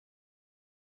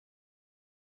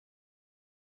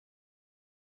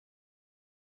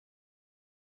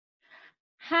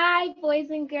Hi, boys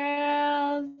and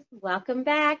girls. Welcome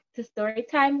back to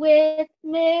Storytime with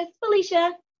Miss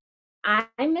Felicia.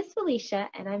 I'm Miss Felicia,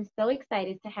 and I'm so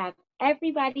excited to have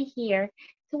everybody here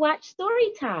to watch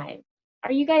Storytime.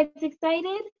 Are you guys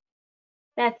excited?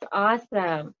 That's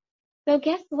awesome. So,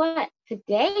 guess what?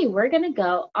 Today we're going to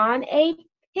go on a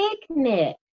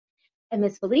picnic. And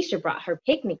Miss Felicia brought her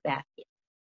picnic basket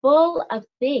full of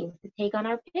things to take on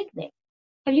our picnic.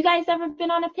 Have you guys ever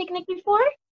been on a picnic before?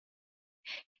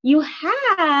 You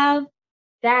have?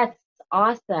 That's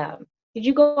awesome. Did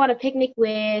you go on a picnic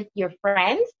with your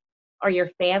friends or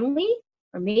your family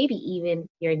or maybe even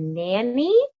your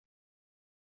nanny?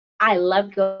 I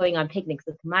love going on picnics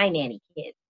with my nanny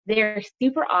kids. They're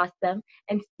super awesome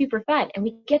and super fun, and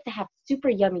we get to have super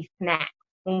yummy snacks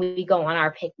when we go on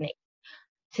our picnic.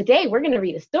 Today, we're going to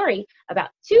read a story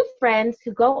about two friends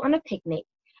who go on a picnic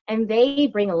and they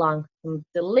bring along some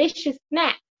delicious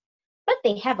snacks, but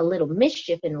they have a little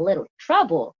mischief and a little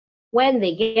trouble when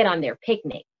they get on their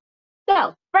picnic.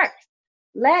 So first,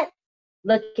 let's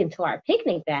look into our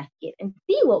picnic basket and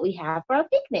see what we have for our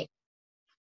picnic.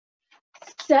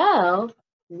 So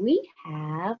we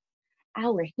have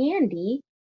our handy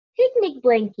picnic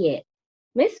blanket.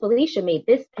 Miss Felicia made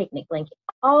this picnic blanket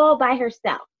all by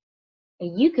herself,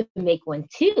 and you can make one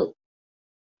too.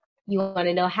 You want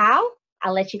to know how?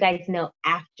 I'll let you guys know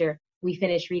after we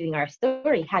finish reading our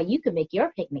story how you can make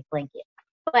your picnic blanket.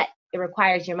 But it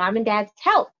requires your mom and dad's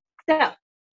help. So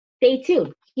stay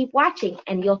tuned. Keep watching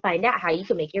and you'll find out how you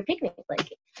can make your picnic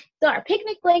blanket. So our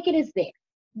picnic blanket is there.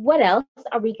 What else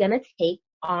are we going to take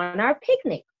on our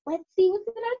picnic? Let's see what's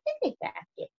in our picnic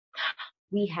basket.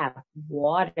 We have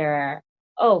water.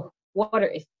 Oh, water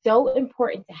is so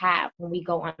important to have when we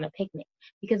go on a picnic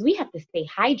because we have to stay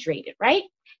hydrated, right?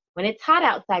 When it's hot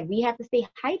outside, we have to stay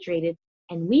hydrated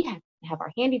and we have to have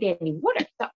our handy dandy water.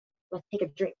 So let's take a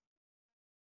drink.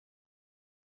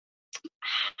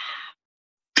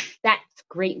 That's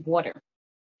great water.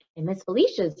 And Miss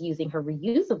Felicia is using her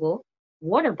reusable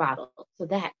water bottle so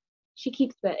that she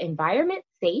keeps the environment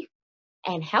safe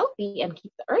and healthy and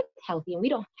keeps the earth healthy, and we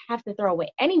don't have to throw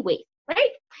away any waste, right?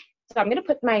 So I'm going to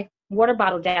put my water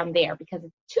bottle down there because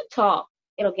it's too tall.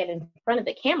 It'll get in front of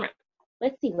the camera.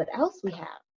 Let's see what else we have.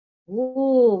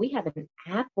 Ooh, we have an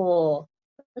apple.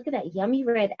 Look at that yummy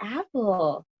red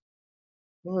apple.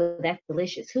 Ooh, that's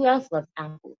delicious. Who else loves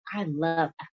apples? I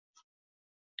love apples.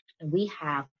 And we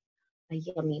have a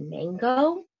yummy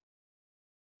mango.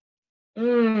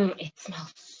 It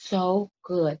smells so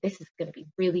good. This is going to be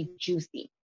really juicy.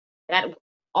 That will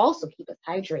also keep us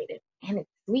hydrated. And it's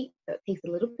sweet, so it tastes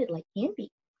a little bit like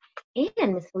candy.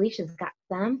 And Miss Felicia's got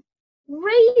some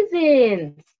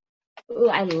raisins. Ooh,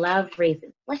 I love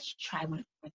raisins. Let's try one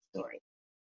for the story.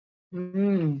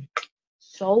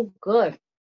 So good.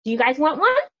 Do you guys want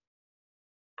one?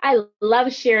 I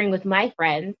love sharing with my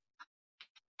friends.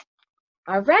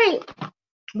 All right,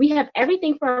 we have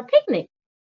everything for our picnic.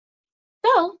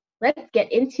 So let's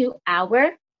get into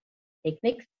our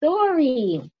picnic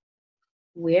story.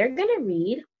 We're going to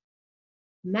read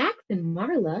Max and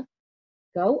Marla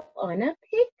Go on a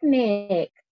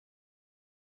Picnic.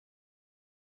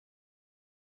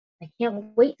 I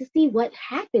can't wait to see what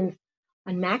happens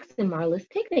on Max and Marla's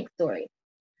picnic story.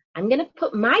 I'm going to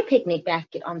put my picnic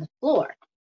basket on the floor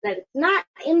so that it's not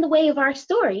in the way of our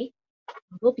story.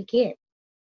 We'll begin.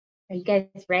 Are you guys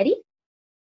ready?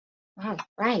 All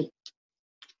right.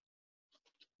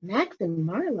 Max and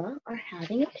Marla are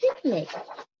having a picnic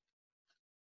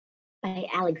by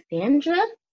Alexandra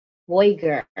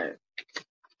Boiger.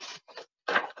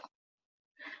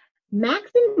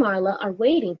 Max and Marla are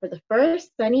waiting for the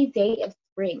first sunny day of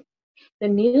spring. The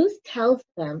news tells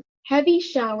them heavy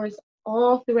showers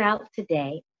all throughout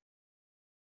today.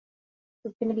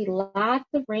 There's going to be lots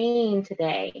of rain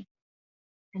today.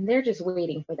 And they're just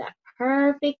waiting for that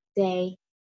perfect day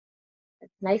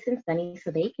that's nice and sunny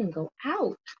so they can go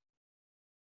out.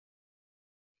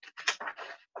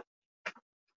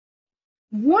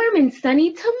 Warm and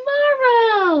sunny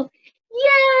tomorrow.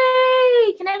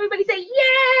 Yay! Can everybody say, yay,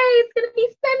 it's going to be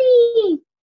sunny.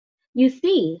 You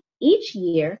see, each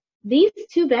year, these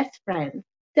two best friends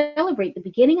celebrate the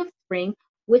beginning of spring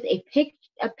with a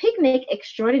picnic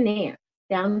extraordinaire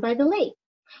down by the lake.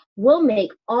 We'll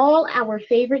make all our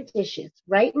favorite dishes,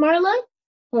 right, Marla?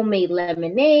 Homemade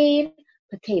lemonade,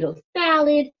 potato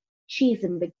salad, cheese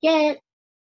and baguette,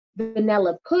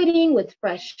 vanilla pudding with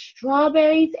fresh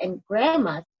strawberries, and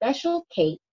Grandma's special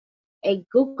cake, a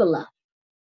gugula.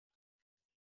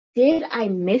 Did I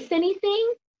miss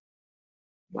anything?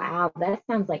 Wow, that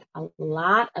sounds like a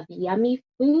lot of yummy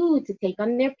food to take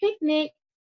on their picnic.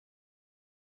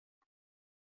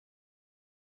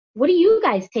 What do you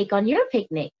guys take on your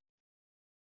picnic?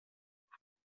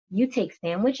 You take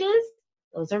sandwiches?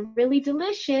 Those are really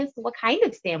delicious. What kind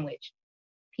of sandwich?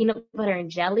 Peanut butter and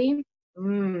jelly?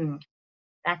 Mmm,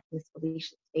 that's Miss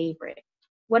Felicia's favorite.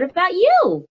 What about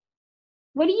you?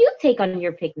 What do you take on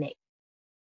your picnic?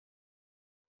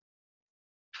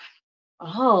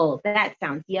 Oh, that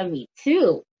sounds yummy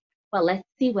too. Well, let's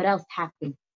see what else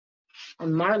happened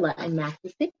on Marla and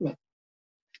Max's picnic.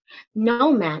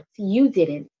 No, Max, you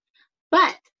didn't.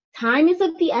 But time is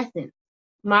of the essence.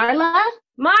 Marla?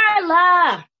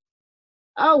 Marla!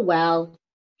 Oh, well,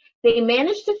 they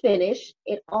managed to finish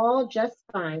it all just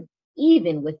fine,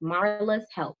 even with Marla's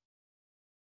help.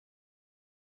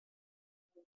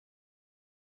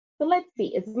 So let's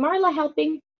see, is Marla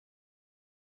helping?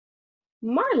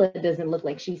 Marla doesn't look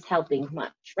like she's helping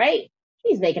much, right?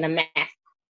 She's making a mess.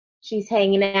 She's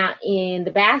hanging out in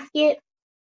the basket.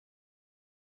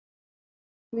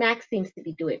 Max seems to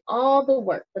be doing all the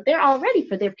work, but they're all ready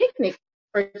for their picnic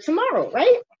for tomorrow,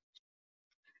 right?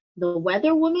 The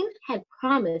weather woman had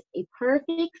promised a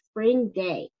perfect spring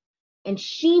day, and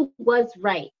she was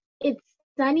right. It's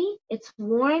sunny, it's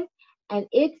warm, and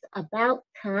it's about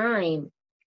time.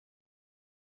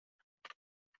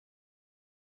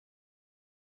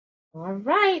 All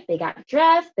right, they got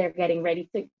dressed, they're getting ready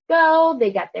to go,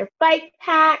 they got their bike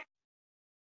packed,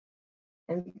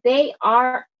 and they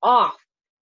are off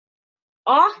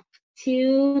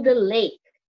to the lake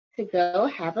to go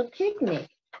have a picnic.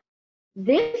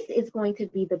 This is going to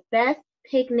be the best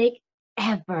picnic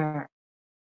ever.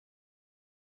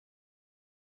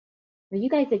 Are you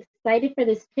guys excited for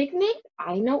this picnic?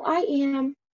 I know I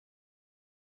am.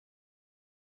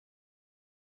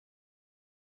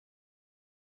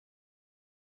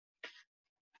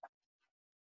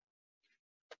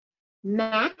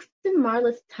 Max and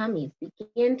Marla's tummies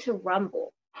begin to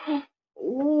rumble.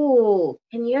 Ooh,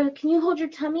 can you hold your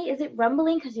tummy? Is it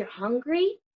rumbling because you're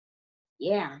hungry?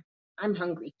 Yeah, I'm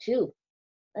hungry too.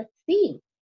 Let's see.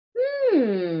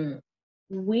 Hmm,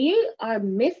 we are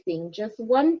missing just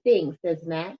one thing, says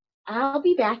Max. I'll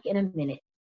be back in a minute.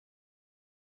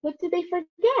 What did they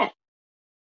forget?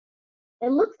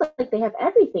 It looks like they have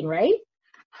everything, right?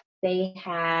 They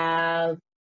have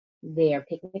their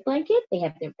picnic blanket, they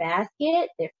have their basket,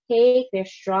 their cake, their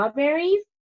strawberries.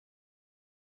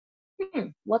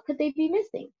 What could they be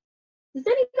missing? Does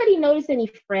anybody notice any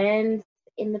friends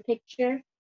in the picture?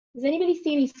 Does anybody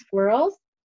see any squirrels?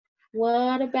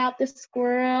 What about the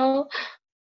squirrel?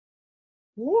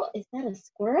 Ooh, is that a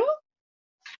squirrel?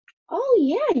 Oh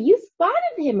yeah, you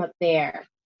spotted him up there.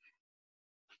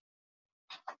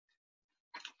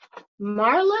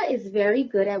 Marla is very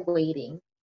good at waiting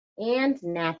and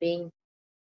napping.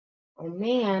 Oh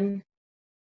man,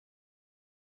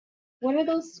 what are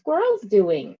those squirrels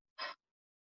doing?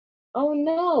 Oh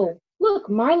no, look,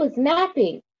 Marla's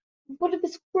napping. What are the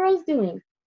squirrels doing?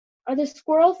 Are the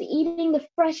squirrels eating the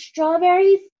fresh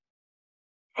strawberries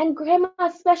and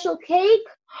Grandma's special cake?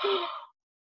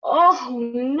 Oh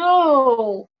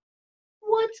no,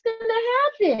 what's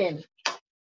gonna happen?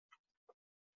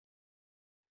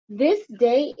 This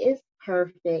day is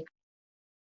perfect.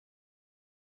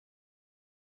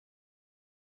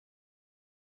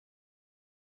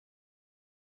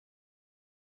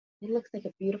 It looks like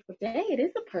a beautiful day. It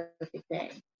is a perfect day.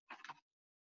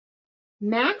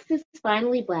 Max is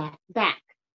finally back.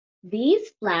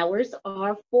 These flowers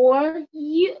are for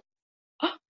you.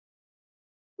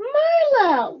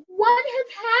 Marla, what has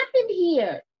happened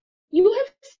here? You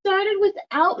have started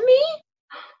without me?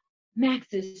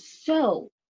 Max is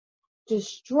so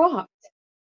distraught.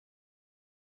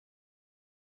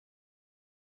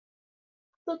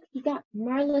 Look, he got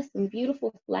Marla some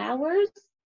beautiful flowers.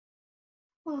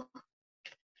 Oh,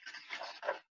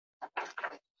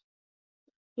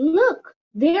 look,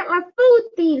 there are food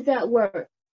thieves at work.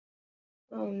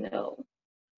 Oh no.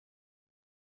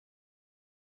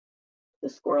 The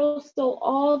squirrels stole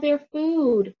all their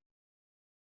food.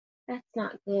 That's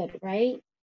not good, right?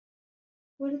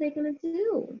 What are they going to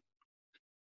do?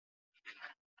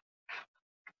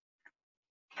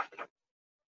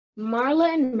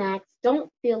 Marla and Max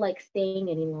don't feel like staying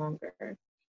any longer.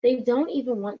 They don't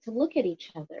even want to look at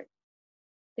each other.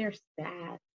 They're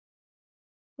sad.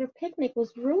 Their picnic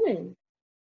was ruined.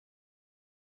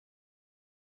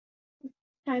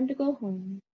 Time to go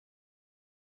home.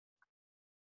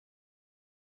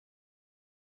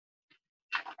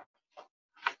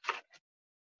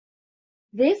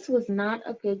 This was not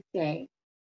a good day.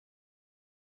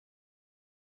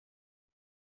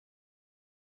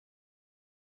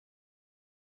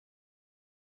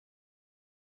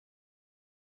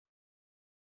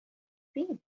 See,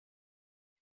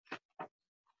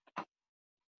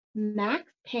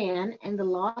 Max Pan and the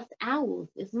Lost Owls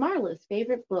is Marla's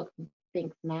favorite book,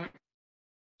 thinks Max.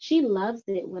 She loves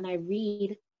it when I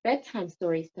read bedtime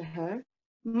stories to her.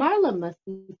 Marla must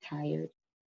be tired.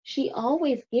 She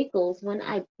always giggles when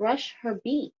I brush her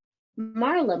beak.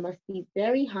 Marla must be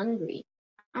very hungry.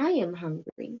 I am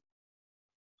hungry.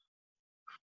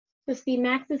 So see,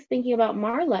 Max is thinking about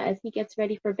Marla as he gets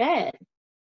ready for bed.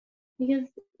 Because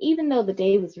even though the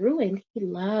day was ruined, he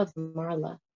loves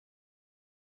Marla.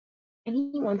 And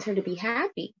he wants her to be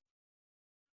happy.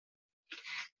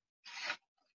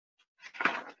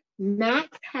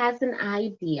 Max has an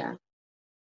idea.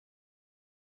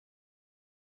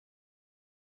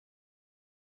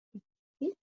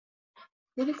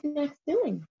 What is Max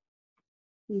doing?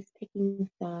 He's picking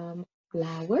some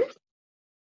flowers.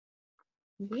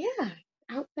 Yeah,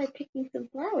 outside picking some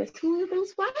flowers. Who are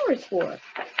those flowers for?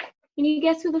 Can you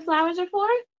guess who the flowers are for?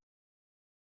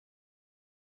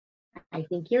 I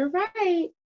think you're right.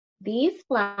 These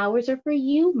flowers are for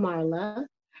you, Marla.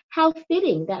 How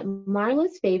fitting that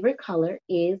Marla's favorite color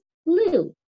is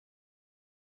blue.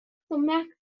 So Max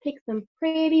picked some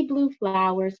pretty blue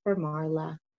flowers for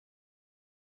Marla.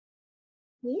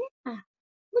 Yeah,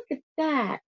 look at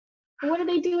that. What are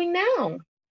they doing now?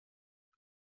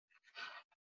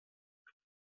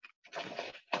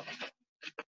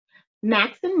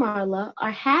 Max and Marla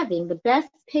are having the best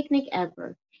picnic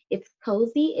ever. It's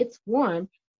cozy, it's warm,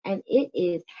 and it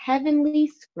is heavenly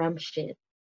scrumptious.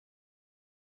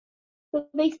 So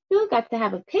they still got to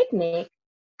have a picnic.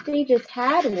 They just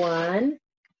had one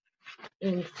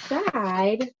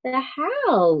inside the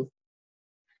house.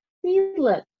 See,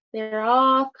 look, they're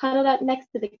all cuddled up next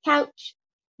to the couch,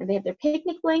 and they have their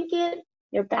picnic blanket,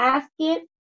 their basket,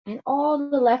 and all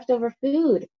the leftover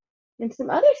food, and some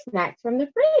other snacks from the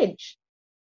fridge.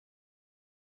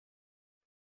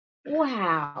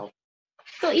 Wow.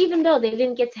 So even though they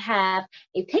didn't get to have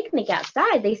a picnic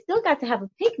outside, they still got to have a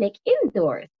picnic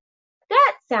indoors.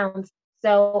 That sounds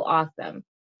so awesome.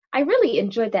 I really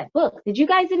enjoyed that book. Did you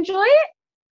guys enjoy it?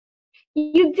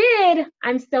 You did.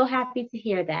 I'm so happy to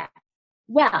hear that.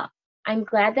 Well, I'm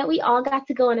glad that we all got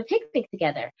to go on a picnic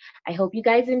together. I hope you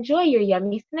guys enjoy your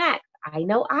yummy snacks. I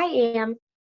know I am.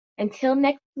 Until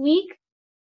next week,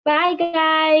 bye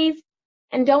guys.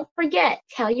 And don't forget,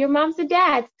 tell your moms and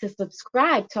dads to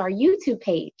subscribe to our YouTube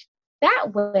page.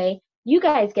 That way, you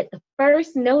guys get the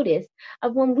first notice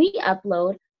of when we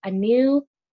upload a new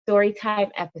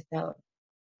Storytime episode.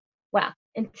 Well,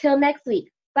 until next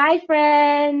week, bye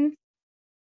friends.